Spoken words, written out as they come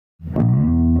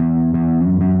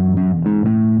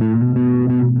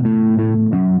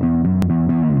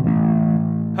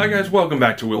Hi guys, welcome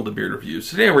back to WildeBeard Reviews.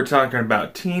 Today we're talking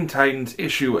about Teen Titans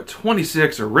issue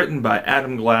 26, written by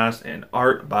Adam Glass and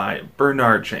art by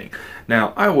Bernard Chang.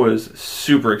 Now, I was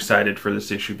super excited for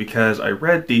this issue because I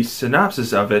read the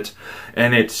synopsis of it,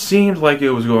 and it seemed like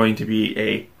it was going to be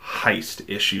a heist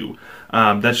issue.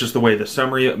 That's just the way the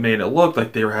summary made it look,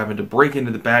 like they were having to break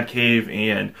into the Batcave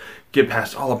and get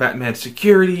past all of Batman's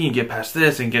security and get past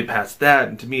this and get past that,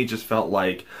 and to me it just felt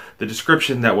like the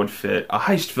description that would fit a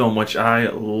heist film, which I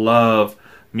love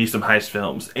me some heist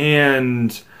films,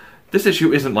 and this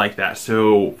issue isn't like that.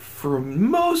 So for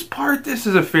most part this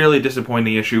is a fairly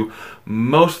disappointing issue,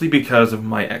 mostly because of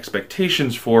my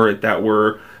expectations for it that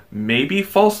were maybe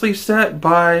falsely set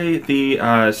by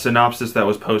the synopsis that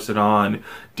was posted on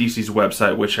DC's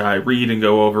website, which I read and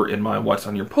go over in my What's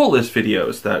on Your Pull List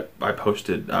videos that I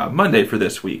posted Monday for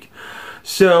this week.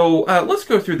 So let's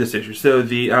go through this issue. So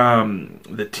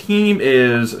the team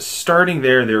is starting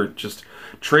there. They're just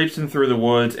traipsing through the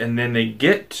woods, and then they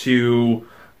get to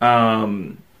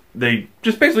they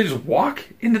just basically just walk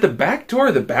into the back door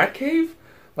of the Batcave.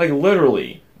 Like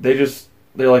literally, they're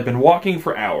like been walking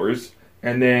for hours.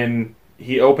 And then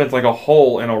he opens like a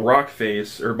hole in a rock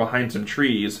face or behind some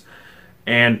trees,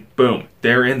 and boom,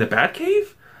 they're in the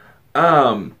Batcave.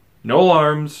 No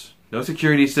alarms, no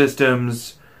security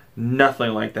systems,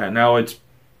 nothing like that. Now it's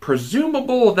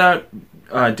presumable that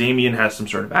Damian has some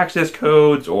sort of access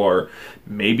codes, or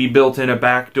maybe built in a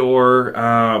backdoor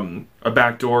to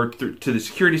the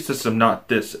security system. Not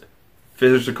this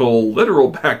physical, literal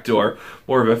backdoor,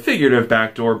 more of a figurative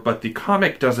backdoor. But the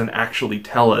comic doesn't actually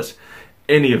tell us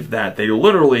any of that. They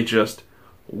literally just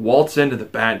waltz into the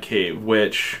Batcave,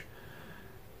 which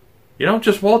you don't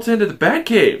just waltz into the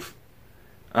Batcave.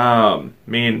 I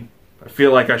mean, I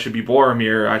feel like I should be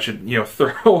Boromir. I should,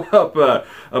 throw up a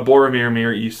Boromir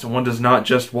mirror. Someone does not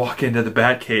just walk into the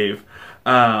Batcave.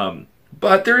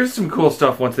 But there is some cool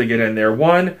stuff once they get in there.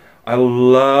 One, I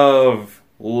love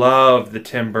the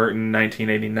Tim Burton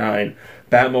 1989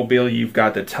 Batmobile. You've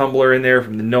got the Tumbler in there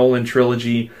from the Nolan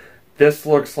trilogy. This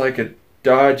looks like a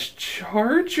Dodge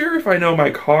Charger, if I know my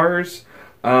cars.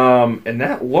 And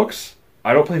that looks...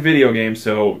 I don't play video games,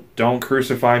 so don't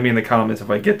crucify me in the comments if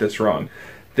I get this wrong.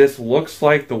 This looks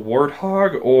like the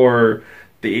Warthog or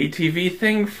the ATV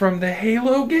thing from the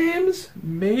Halo games?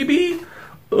 Maybe?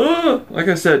 Ugh. Like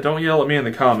I said, don't yell at me in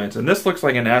the comments. And this looks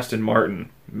like an Aston Martin.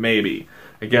 Maybe.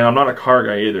 Again, I'm not a car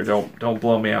guy either. Don't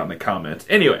blow me out in the comments.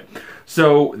 Anyway,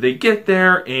 so they get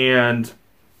there, and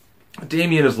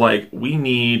Damian is like, we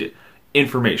need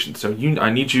information. So I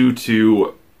need you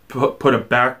to put a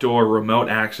backdoor remote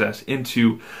access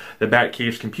into the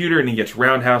Batcave's computer, and he gets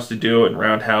Roundhouse to do it, and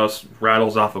Roundhouse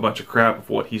rattles off a bunch of crap of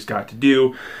what he's got to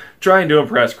do, trying to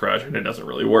impress Crush, and it doesn't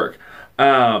really work.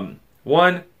 One,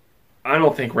 I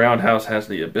don't think Roundhouse has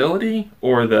the ability,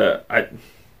 or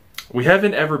we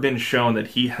haven't ever been shown that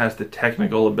he has the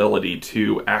technical ability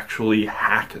to actually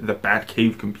hack the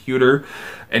Batcave computer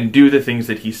and do the things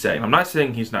that he's saying. I'm not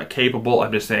saying he's not capable,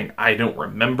 I'm just saying I don't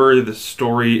remember the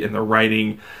story and the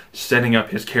writing setting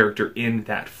up his character in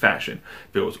that fashion.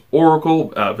 If it was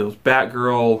Oracle, if it was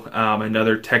Batgirl,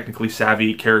 another technically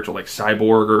savvy character like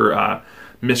Cyborg or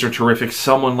Mr. Terrific,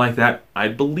 someone like that,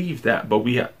 I'd believe that. But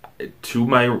to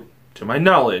my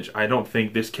knowledge, I don't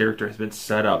think this character has been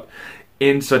set up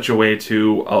in such a way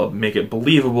to make it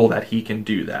believable that he can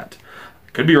do that.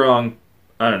 Could be wrong,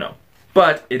 I don't know.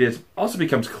 But it also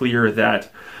becomes clear that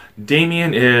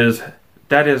Damian is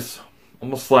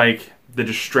almost like the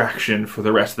distraction for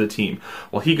the rest of the team.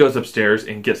 While he goes upstairs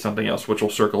and gets something else, which we'll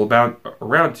circle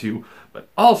around to, but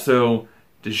also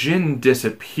Jin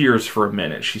disappears for a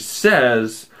minute. She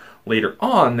says later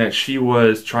on that she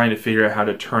was trying to figure out how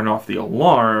to turn off the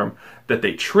alarm that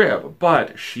they trip,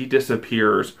 but she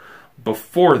disappears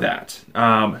before that.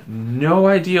 No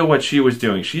idea what she was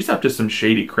doing. She's up to some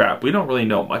shady crap. We don't really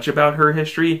know much about her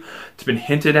history. It's been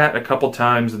hinted at a couple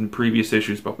times in previous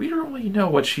issues, but we don't really know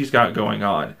what she's got going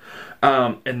on.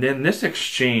 And then this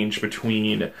exchange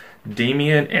between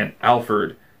Damian and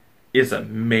Alfred is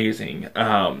amazing.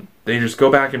 They just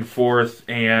go back and forth,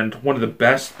 and one of the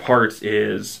best parts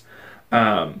is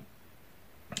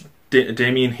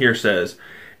Damian here says,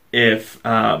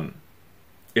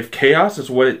 if chaos is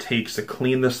what it takes to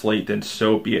clean the slate, then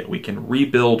so be it. We can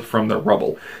rebuild from the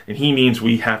rubble. And he means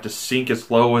we have to sink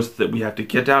as low as that. We have to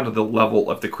get down to the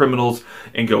level of the criminals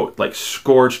and go like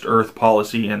scorched earth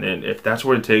policy. And then if that's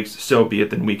what it takes, so be it.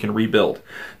 Then we can rebuild.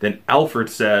 Then Alfred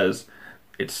says,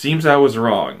 it seems I was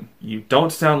wrong. You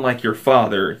don't sound like your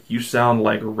father. You sound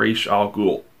like Ra's al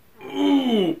Ghul.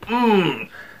 Ooh,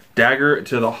 dagger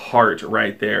to the heart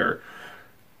right there.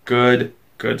 Good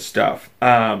stuff.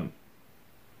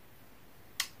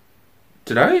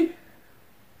 Did I?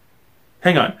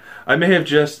 Hang on. I may have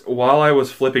just, while I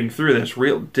was flipping through this,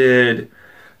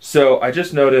 so I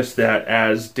just noticed that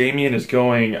as Damian is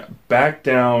going back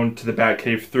down to the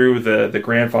Batcave through the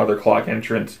grandfather clock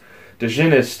entrance,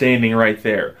 Dejin is standing right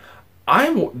there.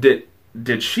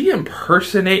 Did she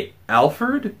impersonate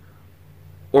Alfred?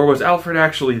 Or was Alfred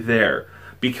actually there?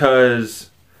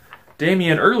 Because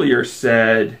Damian earlier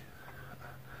said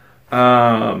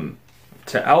to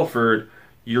Alfred,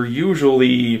 you're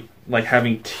usually like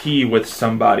having tea with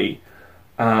somebody.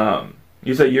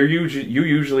 You said you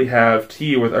usually have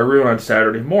tea with Arun on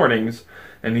Saturday mornings,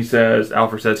 and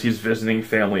Alfred says he's visiting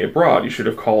family abroad. You should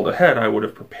have called ahead. I would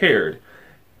have prepared.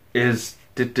 Did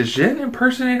Dejin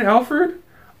impersonate Alfred?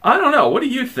 I don't know. What do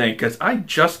you think? Because I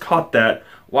just caught that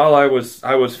while I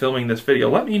was filming this video.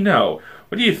 Let me know.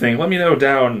 What do you think? Let me know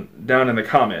down in the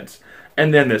comments.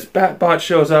 And then this Batbot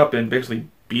shows up and basically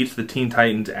beats the Teen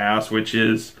Titans' ass, which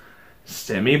is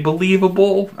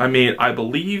semi-believable. I mean, I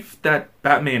believe that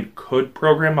Batman could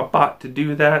program a bot to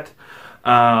do that.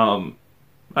 I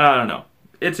don't know.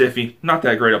 It's iffy. Not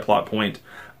that great a plot point.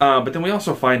 But then we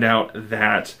also find out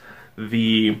that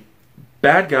the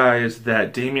bad guys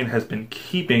that Damian has been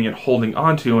keeping and holding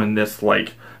onto in this,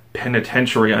 like,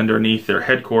 penitentiary underneath their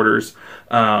headquarters,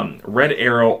 Red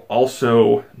Arrow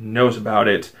also knows about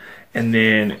it, and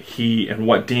then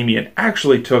what Damian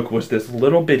actually took was this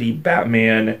little bitty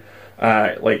Batman,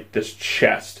 like this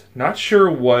chest. Not sure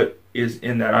what is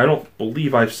in that. I don't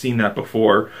believe I've seen that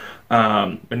before.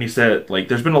 And he said, like,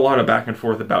 there's been a lot of back and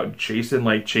forth about Jason.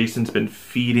 Like, Jason's been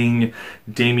feeding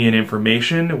Damian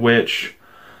information, which,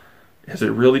 has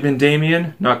it really been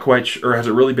Damian? Not quite sure. Or has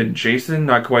it really been Jason?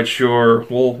 Not quite sure.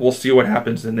 We'll see what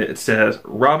happens. And it says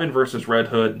Robin versus Red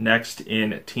Hood next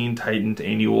in Teen Titans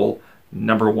Annual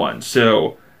 #1.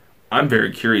 So I'm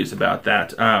very curious about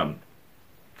that.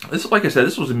 Like I said,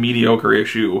 this was a mediocre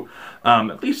issue,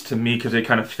 at least to me, because it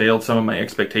kind of failed some of my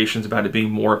expectations about it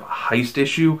being more of a heist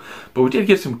issue. But we did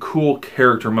get some cool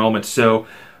character moments, so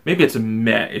maybe it's a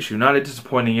meh issue. Not a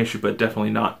disappointing issue, but definitely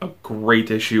not a great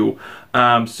issue.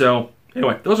 So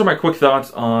anyway, those are my quick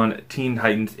thoughts on Teen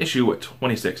Titans issue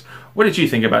 26. What did you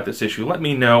think about this issue? Let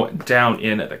me know down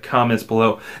in the comments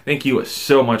below. Thank you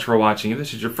so much for watching. If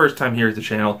this is your first time here at the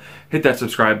channel, hit that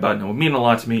subscribe button. It will mean a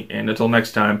lot to me. And until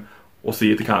next time, we'll see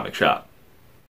you at the comic shop.